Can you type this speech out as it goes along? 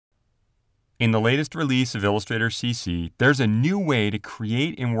In the latest release of Illustrator CC, there's a new way to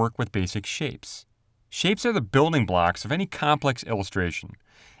create and work with basic shapes. Shapes are the building blocks of any complex illustration,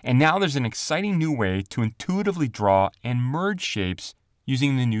 and now there's an exciting new way to intuitively draw and merge shapes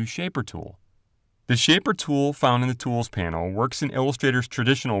using the new Shaper tool. The Shaper tool found in the Tools panel works in Illustrator's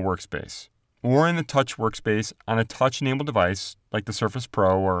traditional workspace, or in the Touch workspace on a touch-enabled device like the Surface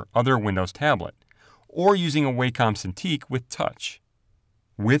Pro or other Windows tablet, or using a Wacom Cintiq with Touch.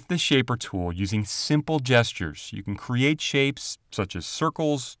 With the Shaper tool, using simple gestures, you can create shapes such as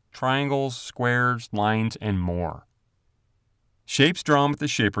circles, triangles, squares, lines, and more. Shapes drawn with the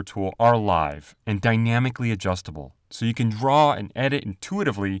Shaper tool are live and dynamically adjustable, so you can draw and edit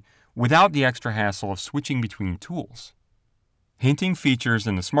intuitively without the extra hassle of switching between tools. Hinting features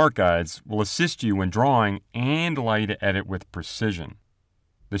in the Smart Guides will assist you when drawing and allow you to edit with precision.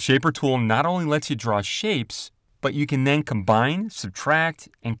 The Shaper tool not only lets you draw shapes, but you can then combine, subtract,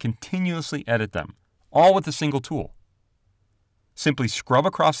 and continuously edit them, all with a single tool. Simply scrub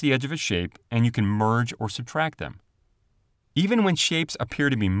across the edge of a shape and you can merge or subtract them. Even when shapes appear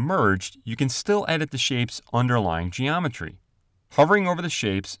to be merged, you can still edit the shape's underlying geometry. Hovering over the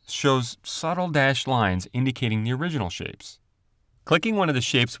shapes shows subtle dashed lines indicating the original shapes. Clicking one of the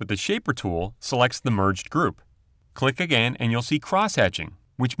shapes with the Shaper tool selects the merged group. Click again and you'll see cross-hatching,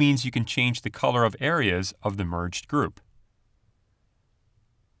 which means you can change the color of areas of the merged group.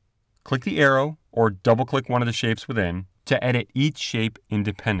 Click the arrow or double-click one of the shapes within to edit each shape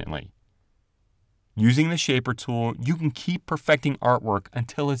independently. Using the Shaper tool, you can keep perfecting artwork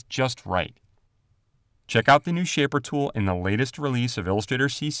until it's just right. Check out the new Shaper tool in the latest release of Illustrator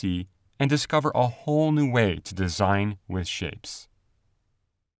CC and discover a whole new way to design with shapes.